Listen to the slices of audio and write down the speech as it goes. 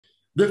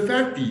The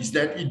fact is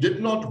that it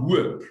did not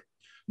work,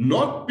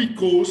 not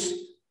because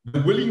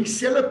the willing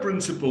seller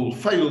principle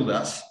failed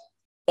us,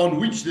 on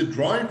which the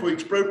drive for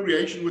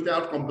expropriation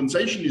without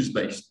compensation is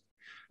based.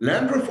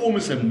 Land reform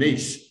is a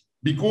mess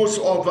because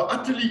of an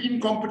utterly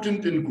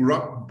incompetent and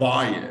corrupt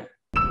buyer.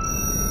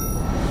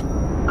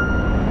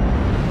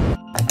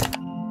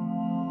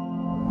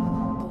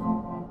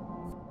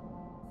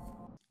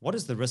 What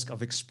is the risk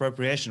of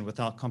expropriation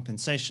without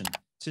compensation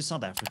to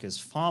South Africa's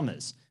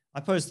farmers? I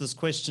posed this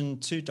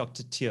question to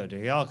Dr. Theo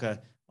de Jager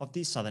of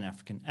the Southern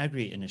African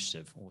Agri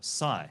Initiative, or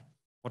Saai.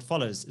 What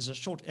follows is a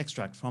short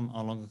extract from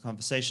our longer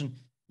conversation.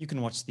 You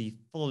can watch the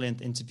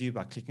full-length interview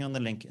by clicking on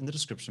the link in the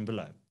description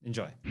below.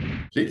 Enjoy.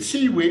 Let's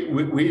see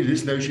where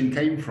this notion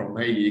came from,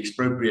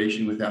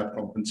 expropriation without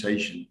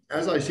compensation.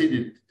 As I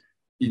said,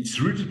 it's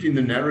rooted in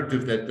the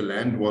narrative that the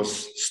land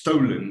was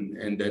stolen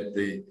and that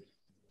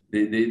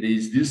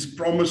there's this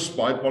promise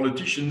by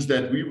politicians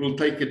that we will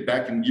take it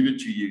back and give it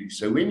to you.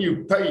 So when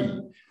you pay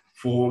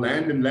for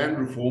land and land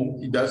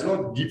reform, it does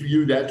not give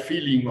you that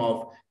feeling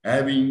of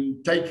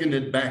having taken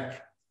it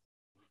back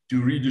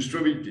to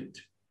redistribute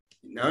it.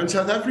 Now in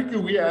South Africa,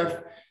 we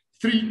have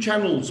three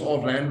channels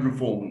of land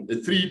reform, the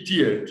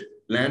three-tiered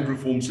land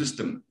reform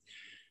system.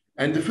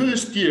 And the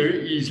first tier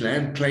is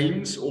land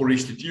claims or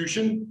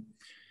restitution,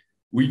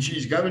 which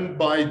is governed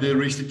by the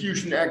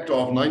Restitution Act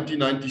of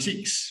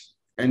 1996.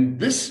 And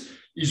this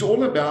is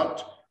all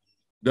about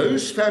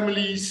those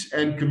families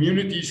and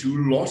communities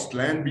who lost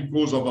land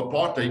because of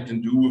apartheid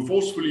and who were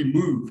forcefully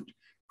moved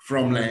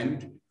from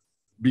land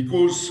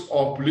because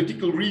of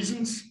political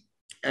reasons.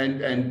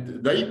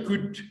 And they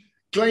could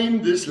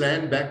claim this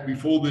land back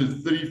before the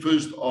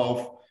 31st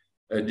of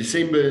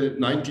December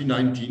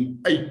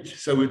 1998.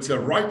 So it's a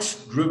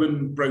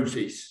rights-driven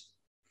process.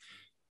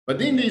 But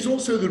then there's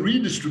also the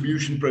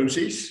redistribution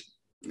process.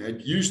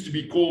 It used to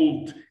be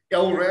called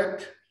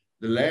LRAD,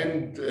 the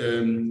Land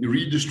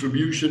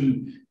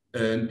Redistribution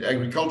and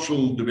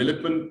Agricultural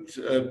Development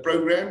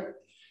Program.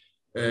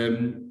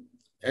 And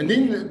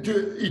then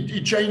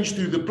it changed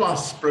to the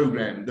PLUS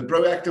program, the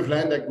Proactive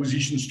Land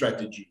Acquisition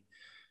Strategy.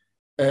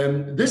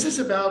 This is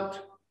about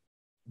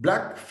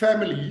Black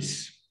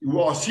families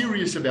who are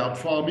serious about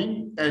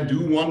farming and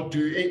who want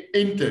to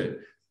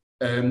enter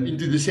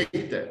into the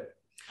sector.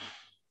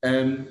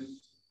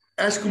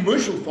 As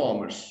commercial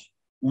farmers,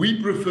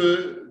 we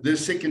prefer the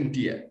second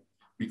tier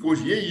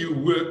because here you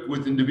work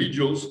with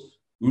individuals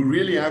who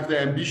really have the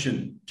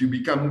ambition to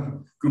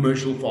become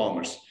commercial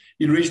farmers.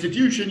 In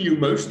restitution, you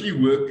mostly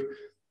work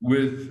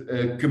with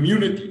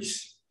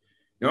communities.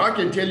 Now, I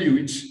can tell you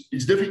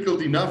it's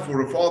difficult enough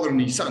for a father and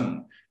his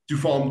son to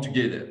farm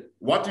together.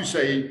 What to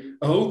say,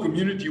 a whole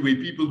community where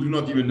people do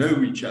not even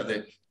know each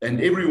other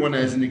and everyone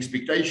has an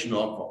expectation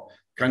of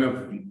kind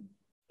of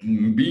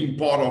being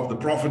part of the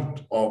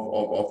profit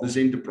of this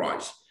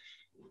enterprise.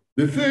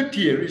 The third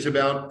tier is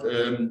about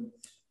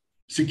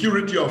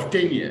security of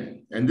tenure.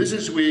 And this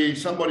is where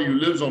somebody who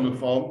lives on a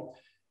farm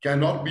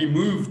cannot be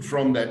moved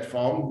from that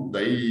farm.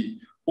 They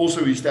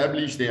also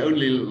establish their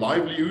own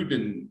livelihood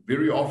and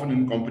very often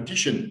in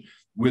competition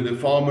with the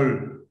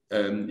farmer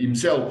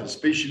himself,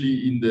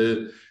 especially in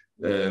the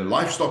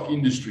livestock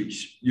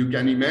industries. You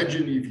can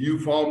imagine if you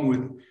farm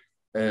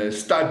with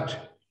stud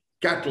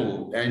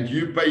cattle and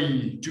you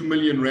pay 2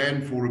 million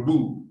rand for a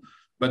bull,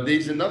 but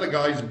there's another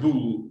guy's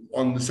bull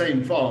on the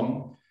same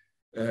farm,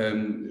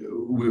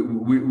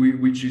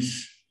 which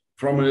is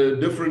from a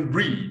different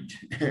breed,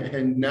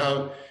 and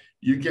now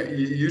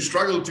you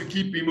struggle to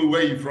keep him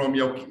away from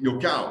your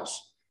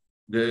cows.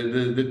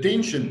 The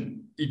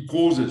tension it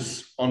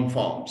causes on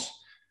farms.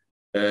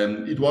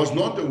 It was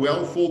not a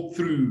well thought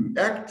through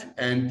act,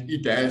 and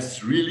it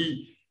has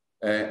really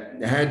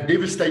had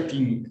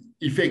devastating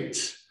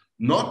effects,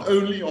 not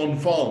only on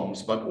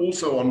farms, but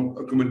also on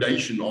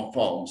accommodation of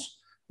farms.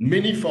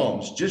 Many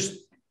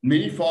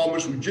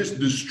farmers would just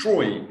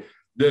destroy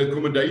the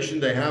accommodation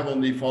they have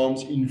on their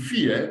farms in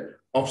fear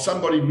of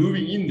somebody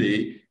moving in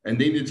there, and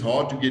then it's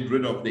hard to get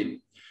rid of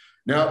them.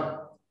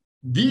 Now,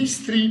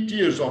 these three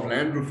tiers of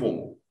land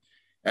reform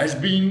has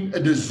been a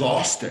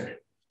disaster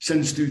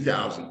since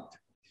 2000.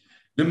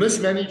 The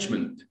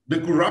mismanagement, the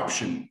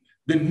corruption,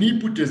 the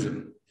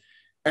nepotism,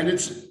 and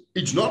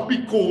it's not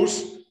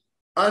because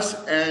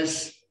us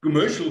as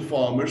commercial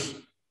farmers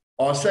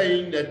are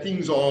saying that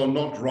things are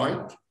not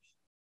right.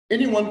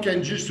 Anyone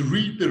can just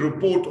read the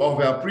report of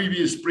our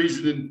previous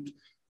president,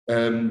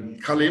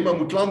 Kgalema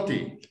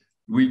Motlanthe,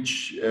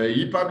 which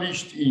he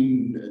published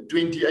in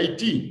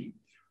 2018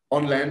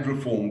 on land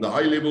reform, the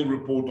high-level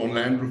report on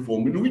land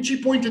reform, in which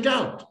he pointed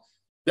out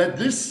that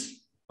this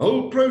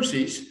whole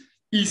process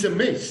is a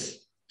mess,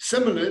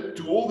 similar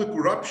to all the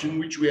corruption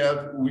which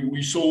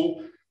we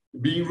saw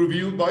being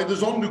revealed by the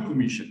Zondo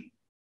Commission.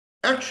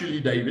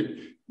 Actually,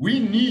 David, we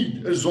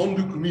need a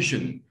Zondo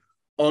Commission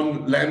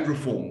on land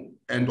reform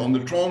and on the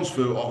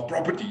transfer of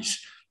properties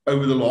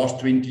over the last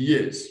 20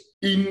 years.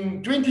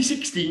 In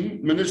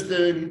 2016,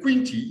 Minister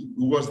Nkwinti,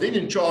 who was then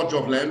in charge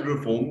of land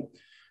reform,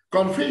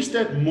 confessed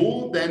that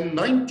more than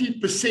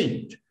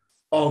 90%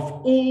 of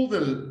all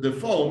the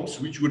farms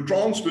which were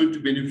transferred to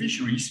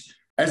beneficiaries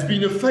has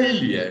been a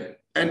failure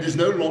and is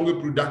no longer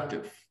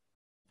productive.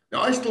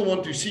 Now, I still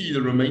want to see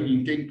the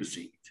remaining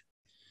 10%.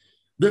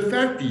 The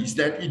fact is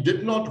that it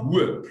did not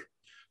work,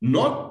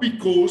 not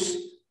because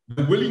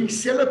the willing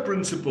seller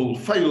principle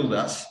failed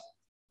us,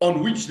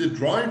 on which the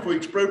drive for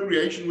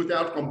expropriation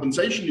without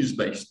compensation is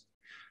based.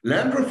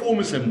 Land reform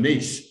is a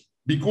mess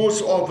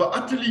because of an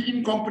utterly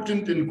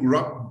incompetent and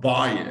corrupt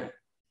buyer.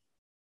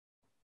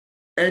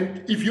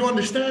 And if you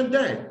understand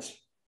that,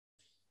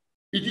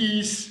 it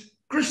is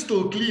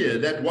crystal clear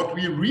that what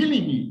we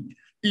really need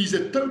is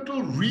a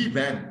total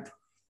revamp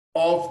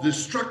of the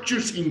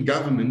structures in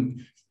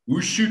government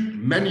who should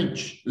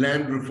manage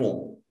land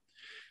reform.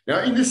 Now,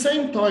 in the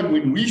same time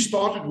when we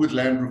started with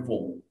land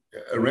reform,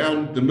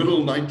 around the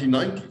middle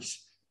 1990s,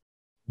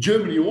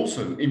 Germany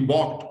also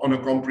embarked on a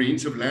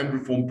comprehensive land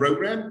reform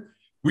program,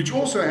 which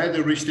also had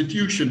a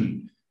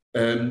restitution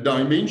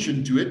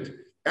dimension to it.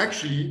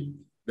 Actually,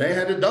 they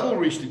had a double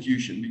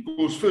restitution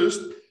because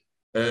first,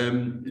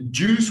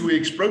 Jews were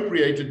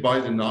expropriated by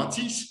the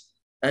Nazis,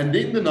 and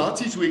then the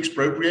Nazis were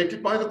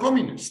expropriated by the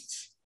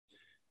communists.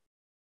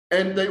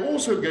 And they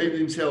also gave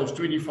themselves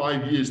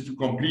 25 years to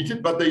complete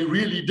it, but they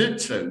really did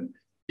so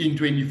in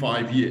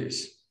 25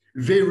 years,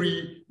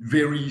 very,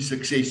 very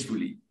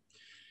successfully.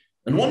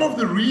 And one of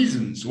the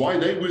reasons why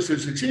they were so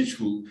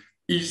successful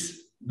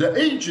is the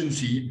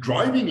agency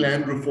driving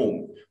land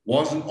reform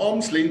was an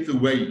arm's length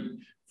away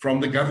from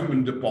the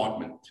government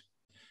department.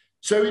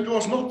 So it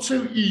was not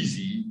so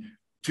easy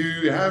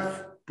to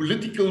have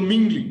political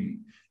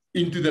mingling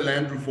into the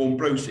land reform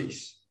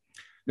process.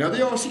 Now,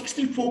 there are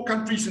 64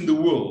 countries in the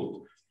world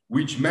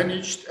which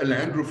managed a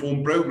land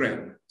reform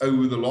program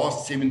over the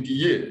last 70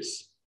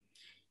 years.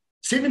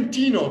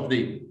 17 of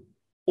them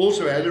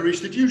also had a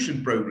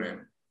restitution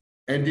program,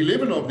 and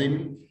 11 of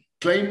them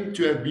claimed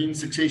to have been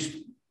successful.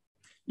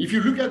 If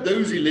you look at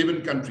those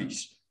 11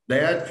 countries,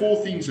 they had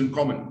four things in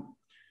common.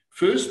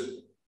 First,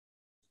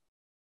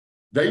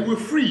 they were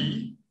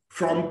free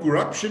from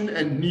corruption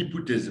and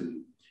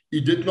nepotism.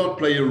 It did not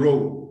play a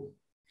role.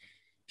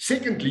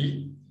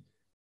 Secondly,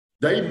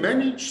 they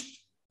managed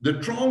the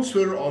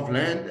transfer of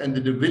land and the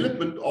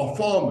development of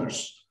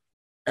farmers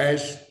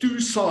as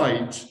two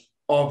sides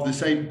of the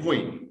same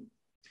coin.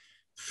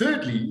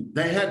 Thirdly,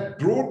 they had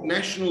broad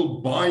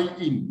national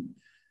buy-in,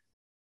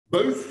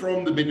 both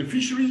from the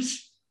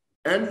beneficiaries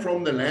and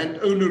from the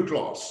landowner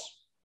class.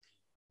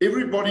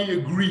 Everybody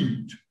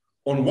agreed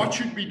on what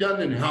should be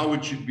done and how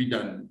it should be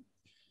done.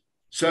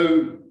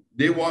 So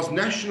there was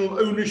national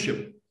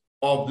ownership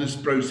of this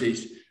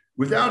process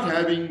without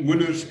having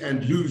winners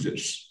and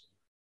losers.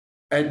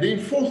 And then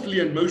fourthly,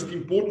 and most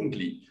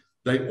importantly,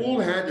 they all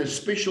had a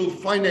special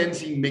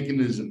financing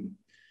mechanism,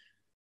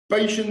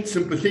 patient,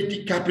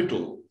 sympathetic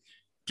capital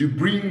to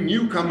bring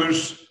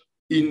newcomers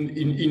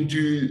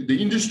into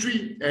the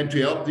industry and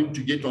to help them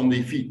to get on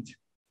their feet.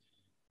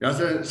 Now,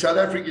 South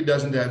Africa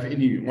doesn't have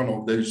any one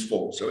of those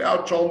four. So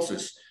our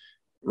chances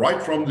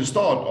right from the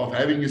start of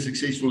having a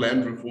successful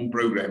land reform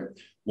program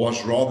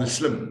was rather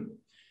slim.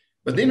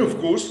 But then, of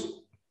course,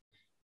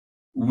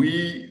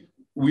 we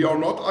are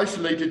not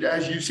isolated,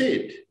 as you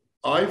said.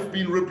 I've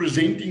been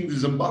representing the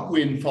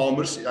Zimbabwean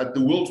farmers at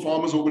the World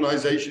Farmers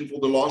Organization for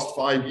the last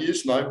 5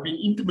 years, and I've been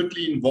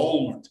intimately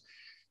involved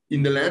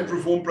in the land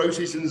reform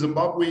process in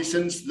Zimbabwe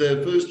since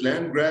the first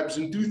land grabs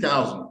in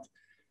 2000.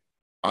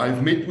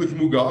 I've met with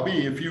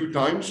Mugabe a few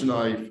times, and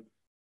I've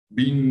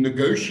been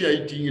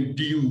negotiating a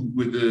deal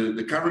with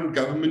the current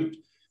government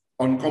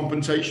on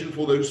compensation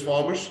for those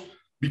farmers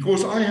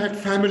because I had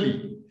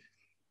family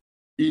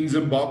in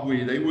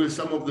Zimbabwe. They were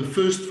some of the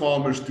first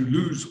farmers to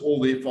lose all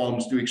their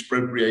farms to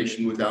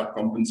expropriation without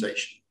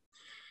compensation.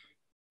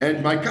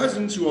 And my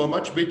cousins, who are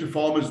much better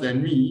farmers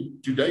than me,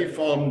 today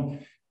farm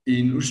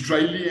in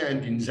Australia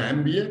and in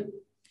Zambia.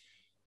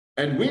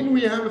 And when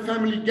we have a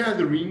family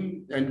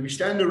gathering and we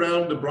stand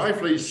around the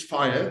briefings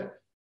fire,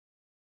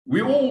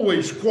 we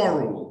always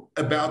quarrel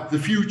about the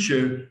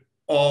future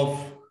of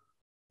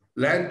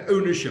land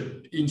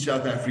ownership in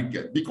South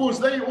Africa, because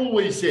they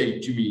always say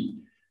to me,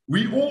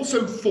 we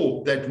also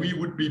thought that we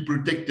would be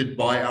protected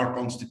by our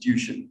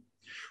constitution.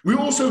 We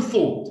also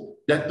thought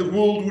that the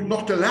world would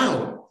not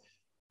allow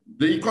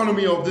the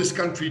economy of this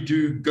country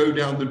to go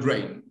down the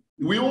drain.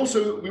 We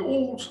also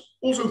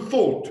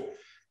thought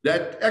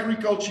that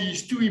agriculture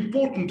is too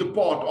important a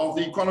part of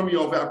the economy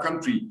of our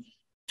country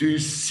to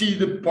see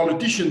the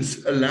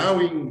politicians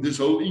allowing this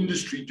whole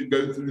industry to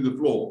go through the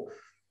floor.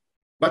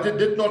 But it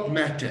did not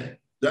matter.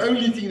 The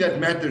only thing that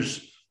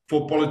matters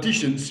for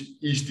politicians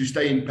is to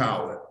stay in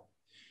power.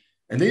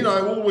 And then I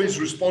always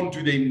respond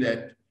to them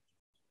that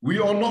we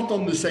are not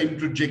on the same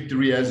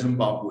trajectory as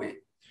Zimbabwe.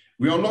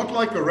 We are not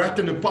like a rat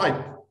in a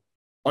pipe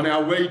on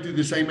our way to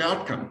the same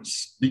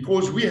outcomes,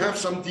 because we have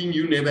something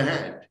you never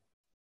had.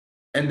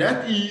 And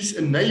that is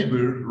a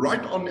neighbor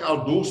right on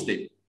our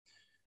doorstep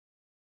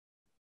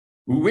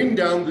who went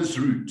down this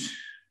route.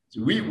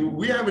 So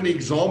we have an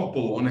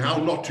example on how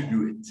not to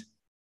do it.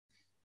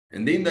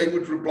 And then they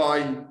would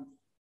reply,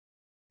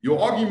 Your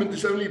argument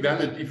is only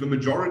valid if a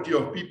majority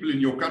of people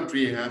in your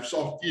country have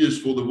soft ears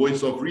for the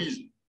voice of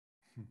reason.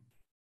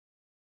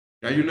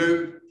 Now, you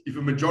know, if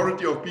a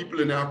majority of people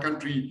in our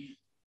country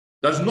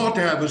does not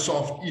have a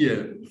soft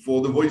ear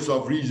for the voice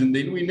of reason,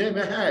 then we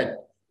never had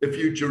a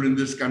future in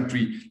this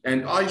country.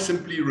 And I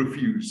simply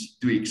refuse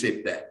to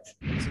accept that.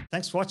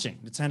 Thanks for watching.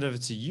 Let's hand over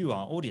to you,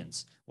 our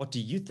audience. What do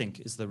you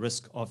think is the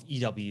risk of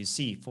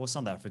EWC for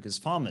South Africa's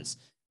farmers?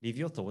 Leave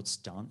your thoughts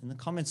down in the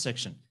comments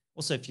section.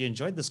 Also, if you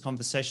enjoyed this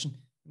conversation,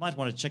 you might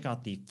want to check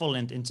out the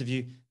full-length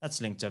interview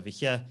that's linked over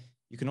here.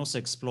 You can also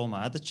explore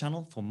my other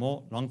channel for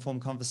more long-form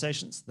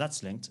conversations.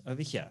 That's linked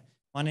over here.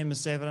 My name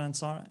is Theo de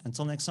Jager.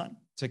 Until next time,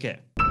 take care.